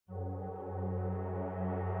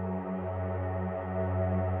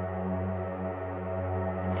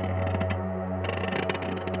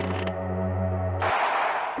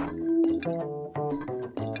Safe,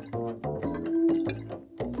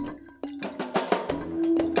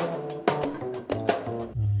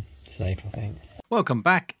 I think. Welcome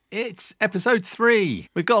back. It's episode 3.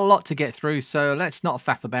 We've got a lot to get through, so let's not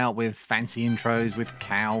faff about with fancy intros with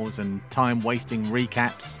cows and time-wasting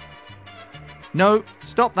recaps. No,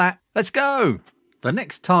 stop that. Let's go! The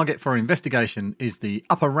next target for investigation is the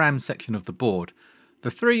upper RAM section of the board.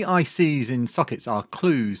 The 3 ICs in sockets are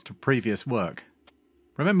clues to previous work.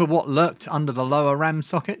 Remember what lurked under the lower RAM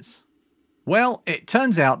sockets? Well, it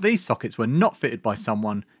turns out these sockets were not fitted by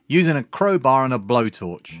someone using a crowbar and a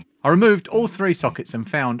blowtorch. I removed all 3 sockets and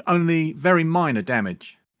found only very minor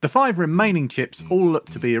damage. The 5 remaining chips all look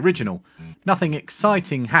to be original. Nothing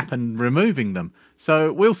exciting happened removing them,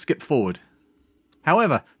 so we'll skip forward.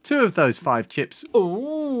 However, 2 of those 5 chips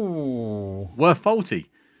were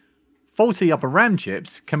faulty. Faulty upper RAM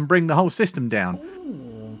chips can bring the whole system down.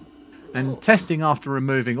 And testing after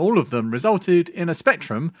removing all of them resulted in a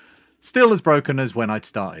Spectrum still as broken as when I'd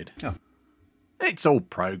started. Oh. It's all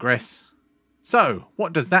progress. So,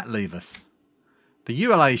 what does that leave us? The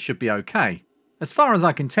ULA should be okay. As far as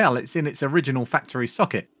I can tell, it's in its original factory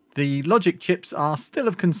socket. The logic chips are still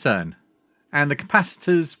of concern. And the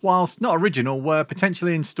capacitors, whilst not original, were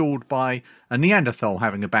potentially installed by a Neanderthal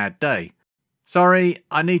having a bad day. Sorry,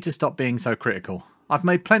 I need to stop being so critical. I've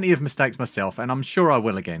made plenty of mistakes myself, and I'm sure I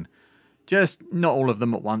will again. Just not all of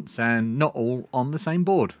them at once, and not all on the same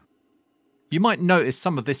board. You might notice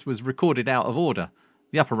some of this was recorded out of order.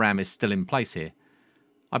 The upper RAM is still in place here.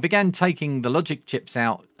 I began taking the logic chips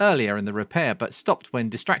out earlier in the repair, but stopped when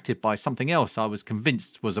distracted by something else I was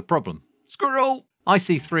convinced was a problem. Squirrel!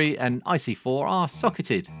 IC3 and IC4 are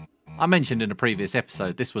socketed. I mentioned in a previous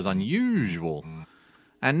episode this was unusual.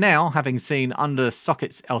 And now, having seen under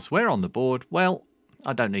sockets elsewhere on the board, well,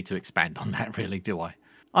 I don't need to expand on that really, do I?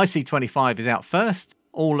 IC25 is out first.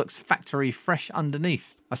 All looks factory fresh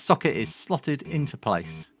underneath. A socket is slotted into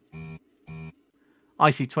place.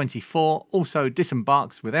 IC24 also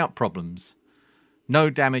disembarks without problems. No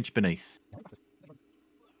damage beneath.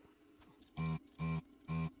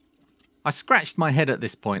 I scratched my head at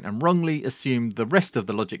this point and wrongly assumed the rest of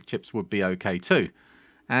the logic chips would be okay too,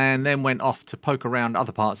 and then went off to poke around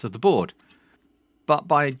other parts of the board. But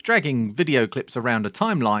by dragging video clips around a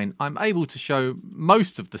timeline, I'm able to show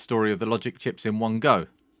most of the story of the logic chips in one go.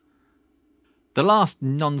 The last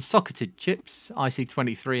non-socketed chips,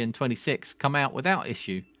 IC23 and 26, come out without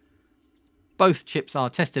issue. Both chips are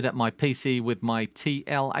tested at my PC with my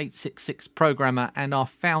TL866 programmer and are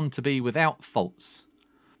found to be without faults.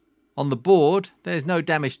 On the board, there's no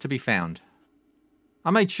damage to be found.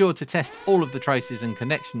 I made sure to test all of the traces and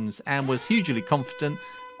connections and was hugely confident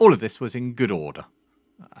all of this was in good order.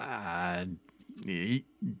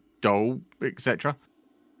 Etc.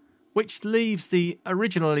 Which leaves the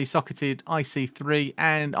originally socketed IC3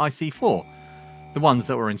 and IC4, the ones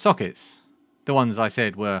that were in sockets, the ones I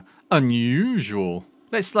said were unusual.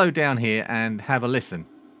 Let's slow down here and have a listen.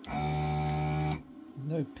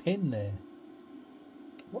 No pin there.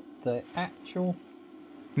 What the actual...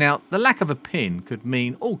 Now, the lack of a pin could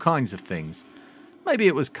mean all kinds of things. Maybe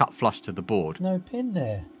it was cut flush to the board. No pin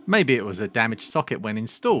there. Maybe it was a damaged socket when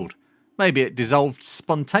installed. Maybe it dissolved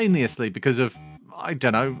spontaneously because of, I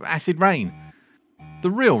don't know, acid rain.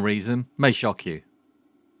 The real reason may shock you.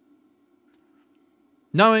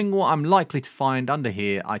 Knowing what I'm likely to find under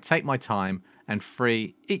here, I take my time and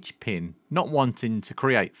free each pin, not wanting to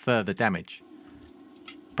create further damage.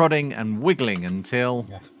 Prodding and wiggling until...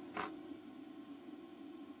 Yeah.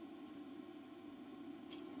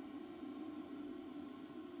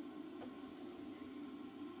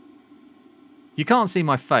 You can't see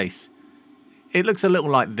my face. It looks a little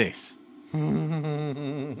like this.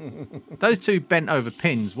 Those 2 bent over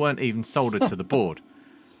pins weren't even soldered to the board.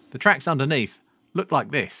 The tracks underneath looked like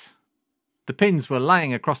this. The pins were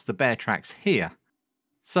laying across the bare tracks here.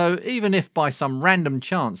 So even if by some random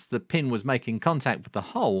chance the pin was making contact with the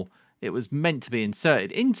hole it was meant to be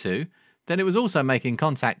inserted into, then it was also making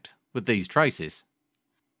contact with these traces.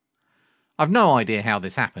 I've no idea how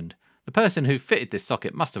this happened. The person who fitted this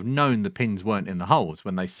socket must have known the pins weren't in the holes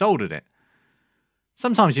when they soldered it.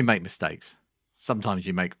 Sometimes you make mistakes. Sometimes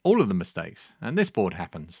you make all of the mistakes, and this board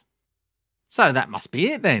happens. So that must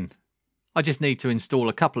be it then. I just need to install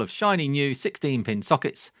a couple of shiny new 16-pin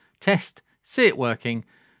sockets, test, see it working,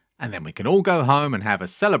 and then we can all go home and have a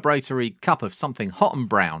celebratory cup of something hot and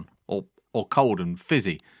brown, or cold and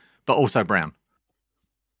fizzy, but also brown.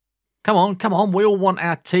 Come on, we all want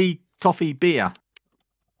our tea, coffee, beer.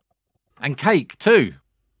 And cake too.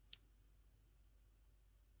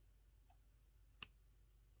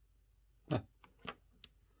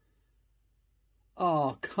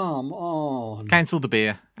 Oh, come on. Cancel the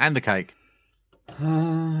beer and the cake.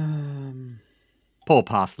 Poor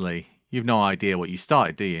Parsley. You've no idea what you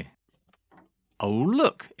started, do you? Oh,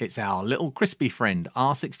 look, it's our little crispy friend,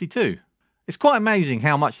 R62. It's quite amazing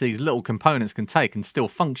how much these little components can take and still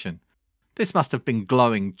function. This must have been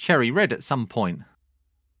glowing cherry red at some point.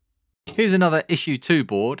 Here's another issue 2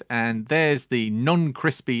 board, and there's the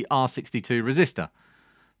non-crispy R62 resistor.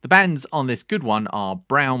 The bands on this good one are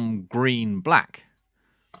brown, green, black.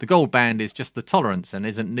 The gold band is just the tolerance and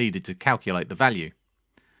isn't needed to calculate the value.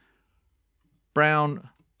 Brown,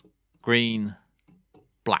 green,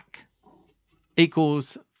 black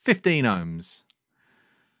equals 15 ohms.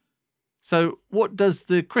 So what does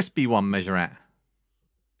the crispy one measure at?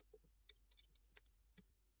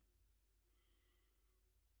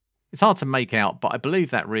 It's hard to make out, but I believe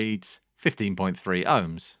that reads 15.3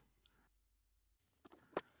 ohms.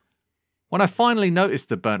 When I finally noticed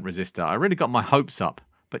the burnt resistor, I really got my hopes up,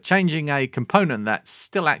 but changing a component that's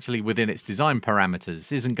still actually within its design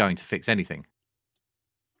parameters isn't going to fix anything.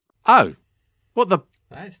 Oh, what the...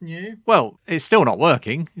 That's new. Well, it's still not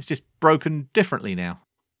working, it's just broken differently now.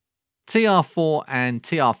 TR4 and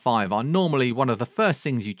TR5 are normally one of the first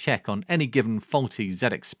things you check on any given faulty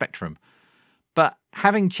ZX Spectrum, but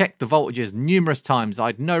having checked the voltages numerous times, I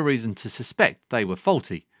had no reason to suspect they were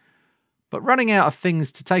faulty. But running out of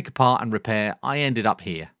things to take apart and repair, I ended up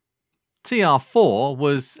here. TR4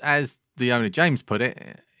 was, as the owner James put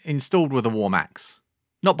it, installed with a warm axe.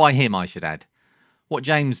 Not by him, I should add. What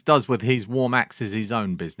James does with his warm axe is his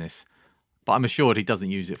own business, but I'm assured he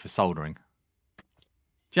doesn't use it for soldering.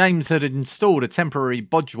 James had installed a temporary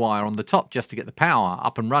bodge wire on the top just to get the power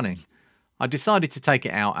up and running. I decided to take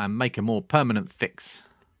it out and make a more permanent fix.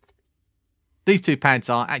 These two pads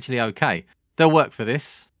are actually okay. They'll work for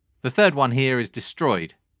this. The third one here is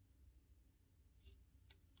destroyed.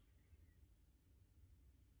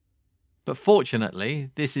 But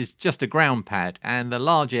fortunately, this is just a ground pad and the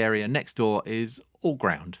large area next door is all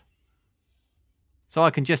ground. So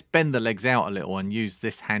I can just bend the legs out a little and use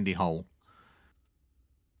this handy hole.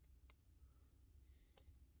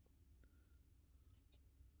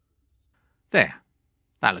 There,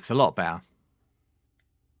 that looks a lot better.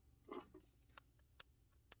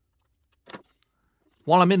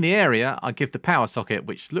 While I'm in the area, I give the power socket,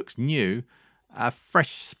 which looks new, a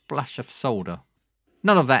fresh splash of solder.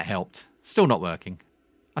 None of that helped. Still not working.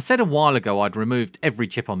 I said a while ago I'd removed every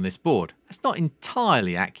chip on this board. That's not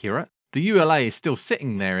entirely accurate. The ULA is still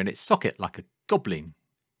sitting there in its socket like a goblin,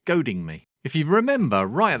 goading me. If you remember,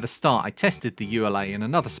 right at the start I tested the ULA in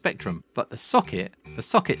another Spectrum, but the socket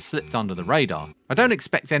slipped under the radar. I don't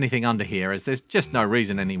expect anything under here as there's just no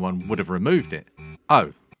reason anyone would have removed it.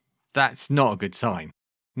 Oh, that's not a good sign.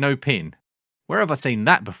 No pin. Where have I seen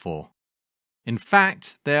that before? In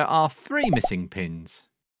fact, there are 3 missing pins.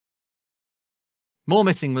 More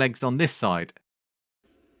missing legs on this side.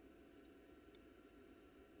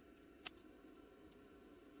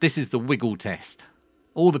 This is the wiggle test.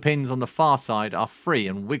 All the pins on the far side are free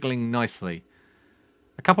and wiggling nicely.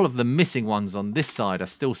 A couple of the missing ones on this side are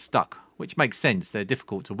still stuck, which makes sense. They're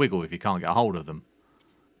difficult to wiggle if you can't get a hold of them.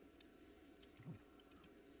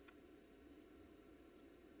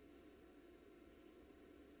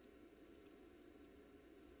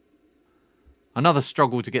 Another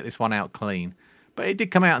struggle to get this one out clean, but it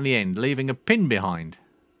did come out in the end, leaving a pin behind.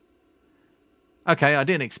 Okay, I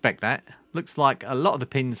didn't expect that. Looks like a lot of the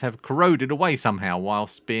pins have corroded away somehow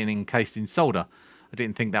whilst being encased in solder. I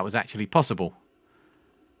didn't think that was actually possible.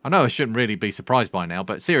 I know I shouldn't really be surprised by now,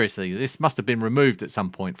 but seriously, this must have been removed at some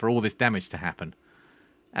point for all this damage to happen.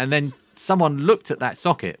 And then someone looked at that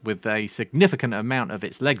socket with a significant amount of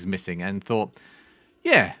its legs missing and thought,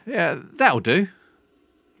 yeah, that'll do.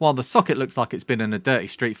 While the socket looks like it's been in a dirty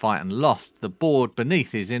street fight and lost, the board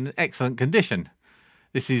beneath is in excellent condition.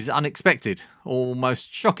 This is unexpected,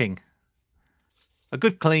 almost shocking. A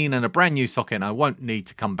good clean and a brand new socket and I won't need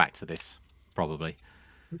to come back to this, probably.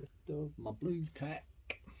 My blue tack.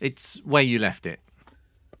 It's where you left it.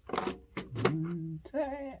 Blue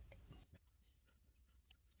tack.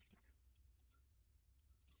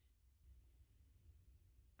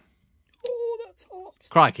 Oh, that's hot.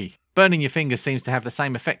 Crikey. Burning your fingers seems to have the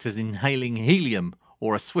same effect as inhaling helium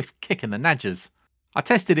or a swift kick in the nadgers. I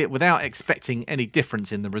tested it without expecting any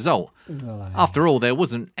difference in the result. After all, there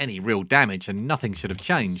wasn't any real damage and nothing should have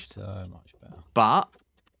changed. So much better. But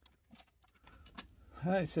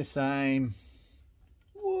it's the same.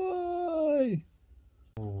 Why?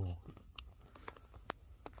 Oh.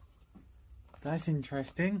 That's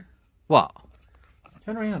interesting. What?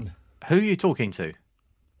 Turn around. Who are you talking to?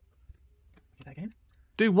 Again?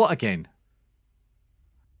 Do what again?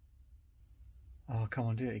 Oh, come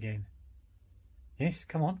on, do it again. Yes,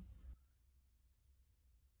 come on.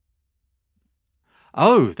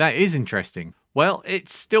 Oh, that is interesting. Well,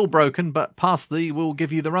 it's still broken, but Parsley will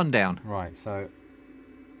give you the rundown. Right, so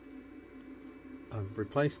I've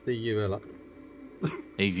replaced the ULA.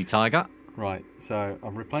 Easy, Tiger. Right, so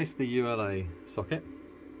I've replaced the ULA socket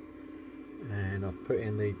and I've put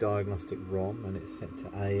in the diagnostic ROM and it's set to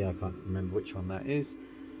A. I can't remember which one that is.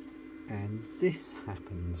 And this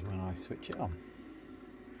happens when I switch it on.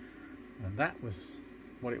 And that was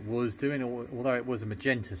what it was doing, although it was a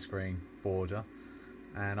magenta screen border.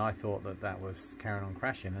 And I thought that that was carrying on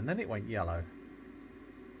crashing, and then it went yellow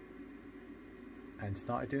and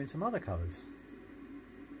started doing some other colours,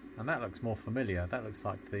 and that looks more familiar. That looks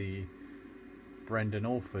like the Brendan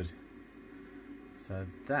Alford. So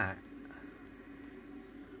that,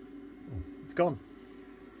 it's gone.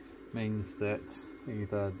 Means that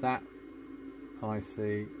either that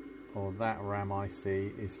IC or that RAM IC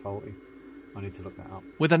is faulty. I need to look that up.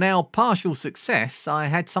 With a now partial success, I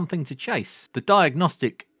had something to chase. The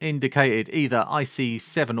diagnostic indicated either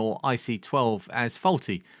IC7 or IC12 as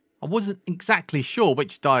faulty. I wasn't exactly sure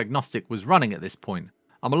which diagnostic was running at this point.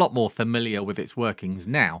 I'm a lot more familiar with its workings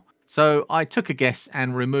now, so I took a guess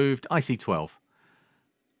and removed IC12.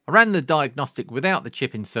 I ran the diagnostic without the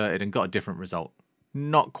chip inserted and got a different result.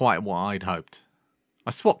 Not quite what I'd hoped.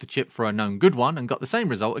 I swapped the chip for a known good one and got the same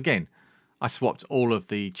result again. I swapped all of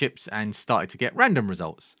the chips and started to get random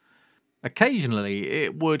results. Occasionally,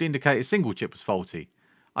 it would indicate a single chip was faulty.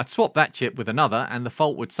 I'd swap that chip with another and the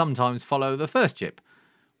fault would sometimes follow the first chip,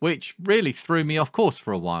 which really threw me off course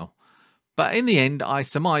for a while. But in the end, I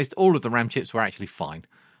surmised all of the RAM chips were actually fine,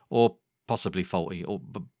 or possibly faulty, or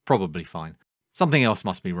probably fine. Something else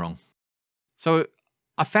must be wrong. So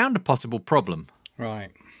I found a possible problem. Right,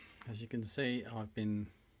 as you can see, I've been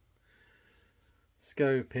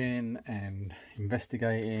scoping and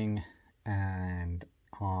investigating, and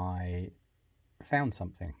I found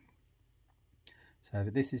something. So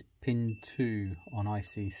this is pin 2 on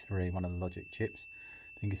IC3, one of the logic chips.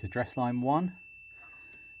 I think it's address line 1,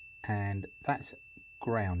 and that's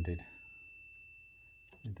grounded.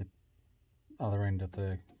 The other end of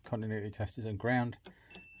the continuity testers are ground,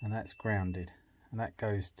 and that's grounded, and that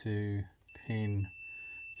goes to pin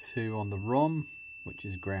 2 on the ROM, which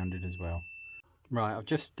is grounded as well. Right, I've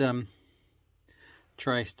just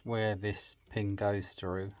traced where this pin goes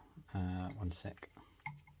through. One sec.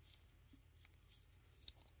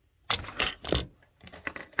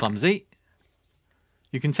 Clumsy.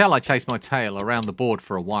 You can tell I chased my tail around the board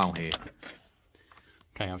for a while here.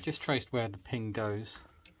 Okay, I've just traced where the pin goes.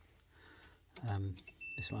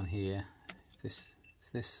 This one here. It's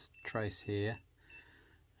this trace here,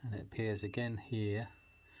 and it appears again here.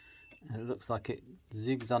 And it looks like it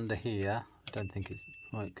zigs under here. I don't think it's,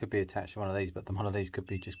 well, it could be attached to one of these, but one of these could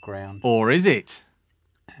be just ground. Or is it?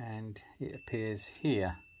 And it appears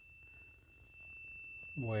here,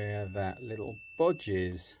 where that little bodge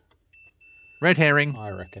is. Red herring. I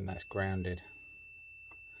reckon that's grounded.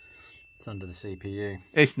 It's under the CPU.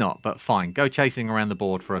 It's not, but fine. Go chasing around the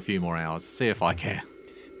board for a few more hours. See if I care.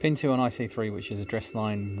 Pin 2 on IC3, which is address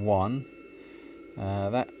line 1.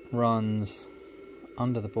 That runs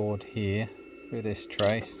under the board here through this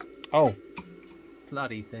trace. Oh,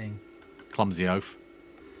 bloody thing. Clumsy oaf.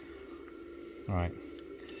 Right.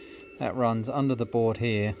 That runs under the board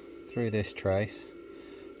here through this trace.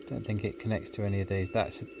 Don't think it connects to any of these.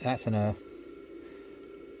 That's an earth.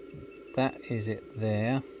 That is it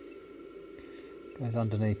there. Goes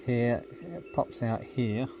underneath here. It pops out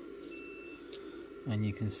here. And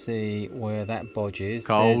you can see where that bodge is.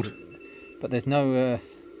 Cold. But there's no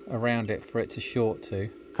earth around it for it to short to.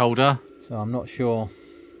 Colder. So I'm not sure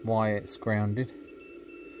why it's grounded.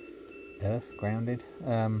 Earth grounded.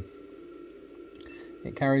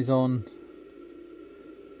 It carries on.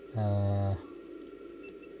 I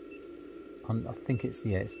think it's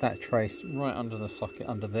that trace right under the socket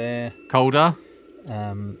under there. Colder.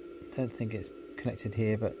 Don't think it's connected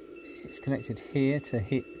here, but it's connected here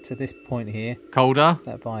to this point here. Colder.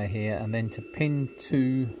 That via here, and then to pin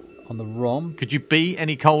 2 on the ROM. Could you be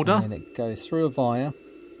any colder? And then it goes through a via.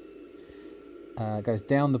 Goes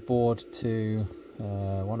down the board to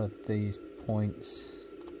one of these points.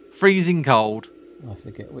 Freezing cold. I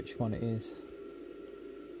forget which one it is.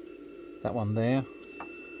 That one there.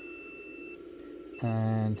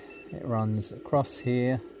 And it runs across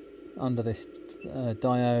here under this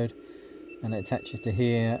diode, and it attaches to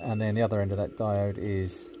here, and then the other end of that diode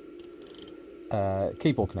is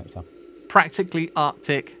keyboard connector. Practically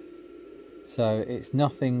Arctic. So it's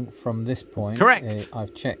nothing from this point. Correct.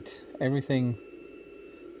 I've checked everything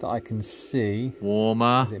that I can see.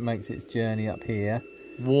 Warmer. As it makes its journey up here.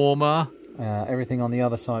 Warmer. Everything on the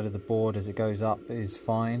other side of the board as it goes up is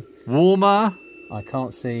fine. Warmer. I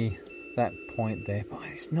can't see that point there, but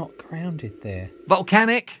it's not grounded there.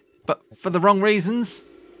 Volcanic, but for the wrong reasons.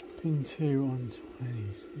 Pin 2 on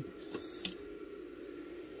 26.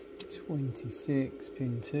 26,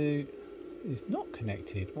 pin 2 is not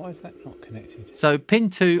connected. Why is that not connected? So pin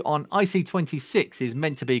 2 on IC26 is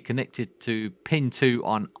meant to be connected to pin 2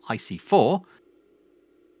 on IC4.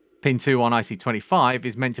 Pin 2 on IC25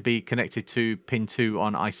 is meant to be connected to pin 2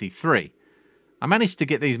 on IC3. I managed to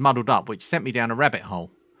get these muddled up, which sent me down a rabbit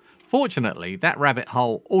hole. Fortunately, that rabbit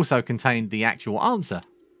hole also contained the actual answer.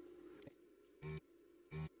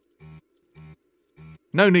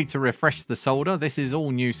 No need to refresh the solder, this is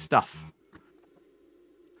all new stuff.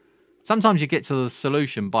 Sometimes you get to the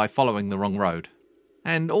solution by following the wrong road.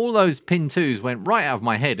 And all those pin 2s went right out of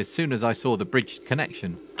my head as soon as I saw the bridged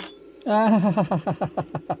connection.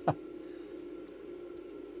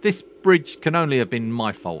 This bridge can only have been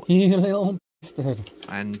my fault. You little bastard.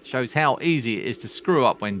 And shows how easy it is to screw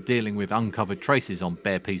up when dealing with uncovered traces on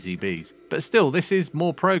bare PCBs. But still, this is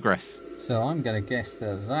more progress. So I'm going to guess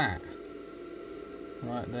that that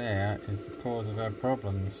right there is the cause of our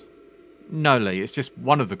problems. No, Lee, it's just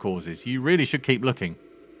one of the causes. You really should keep looking.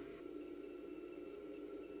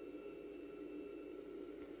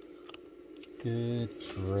 Good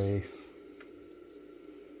grief.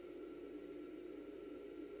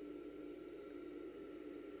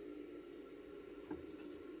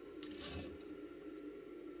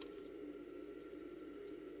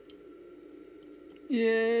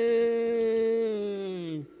 Yay!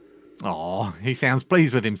 Oh, he sounds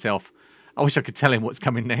pleased with himself. I wish I could tell him what's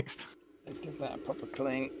coming next. Let's give that a proper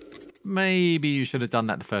clean. Maybe you should have done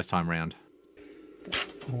that the first time round. That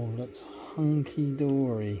all looks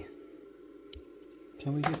hunky-dory.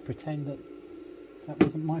 Can we just pretend that that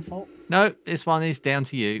wasn't my fault? No, this one is down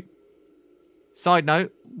to you. Side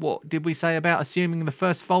note, what did we say about assuming the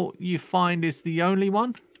first fault you find is the only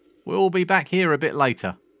one? We'll be back here a bit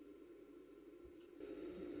later.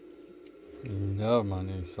 You love my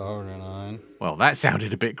new soldering iron. Well, that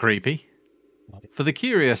sounded a bit creepy. For the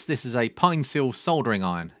curious, this is a pine seal soldering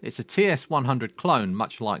iron. It's a TS100 clone,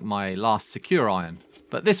 much like my last secure iron.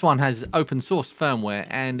 But this one has open source firmware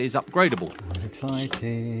and is upgradable. I'm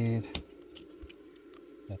excited.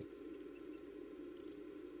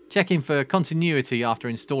 Checking for continuity after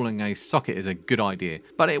installing a socket is a good idea,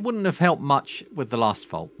 but it wouldn't have helped much with the last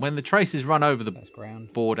fault. When the traces run over the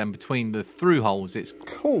board and between the through holes, it's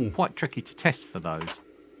quite tricky to test for those.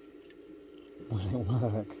 Will it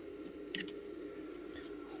work?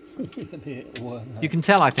 Will it work? You can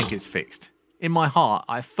tell I think it's fixed. In my heart,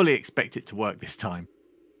 I fully expect it to work this time.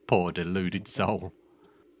 Poor deluded soul.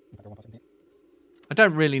 I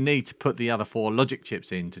don't really need to put the other 4 logic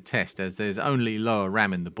chips in to test, as there's only lower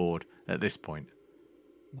RAM in the board at this point.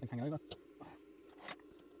 Hang over.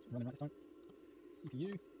 Running right this time.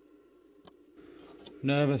 CPU.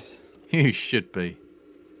 Nervous. You should be.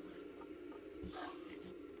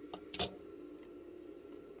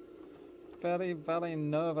 Very, very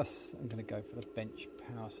nervous. I'm going to go for the bench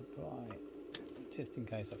power supply, just in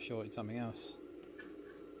case I've shorted something else.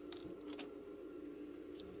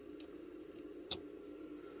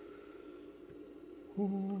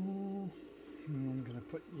 Ooh. I'm going to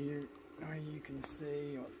put you where you can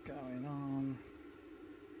see what's going on.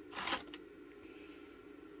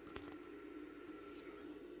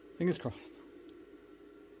 Fingers crossed.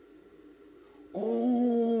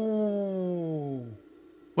 Oh!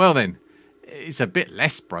 Well then, it's a bit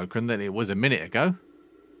less broken than it was a minute ago.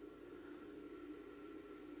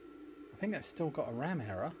 I think that's still got a RAM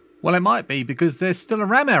error. Well, it might be because there's still a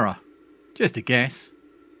RAM error. Just a guess.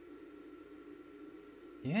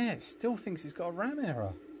 Yeah, it still thinks it's got a RAM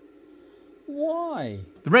error. Why?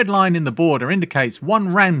 The red line in the border indicates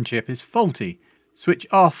one RAM chip is faulty. Switch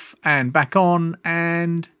off and back on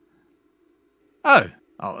and... Oh,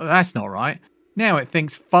 that's not right. Now it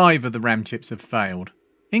thinks 5 of the RAM chips have failed.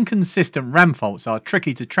 Inconsistent RAM faults are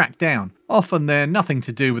tricky to track down. Often they're nothing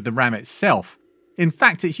to do with the RAM itself. In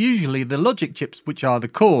fact, it's usually the logic chips which are the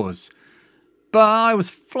cause. But I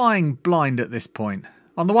was flying blind at this point.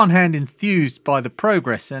 On the one hand enthused by the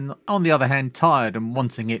progress and on the other hand tired and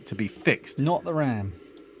wanting it to be fixed. Not the RAM.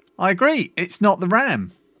 I agree, it's not the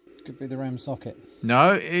RAM. Could be the RAM socket. No,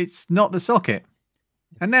 it's not the socket.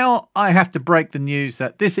 And now I have to break the news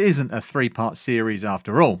that this isn't a 3-part series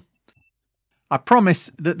after all. I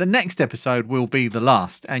promise that the next episode will be the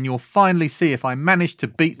last, and you'll finally see if I manage to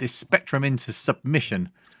beat this Spectrum into submission.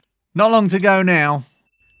 Not long to go now.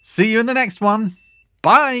 See you in the next one.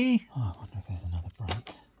 Bye!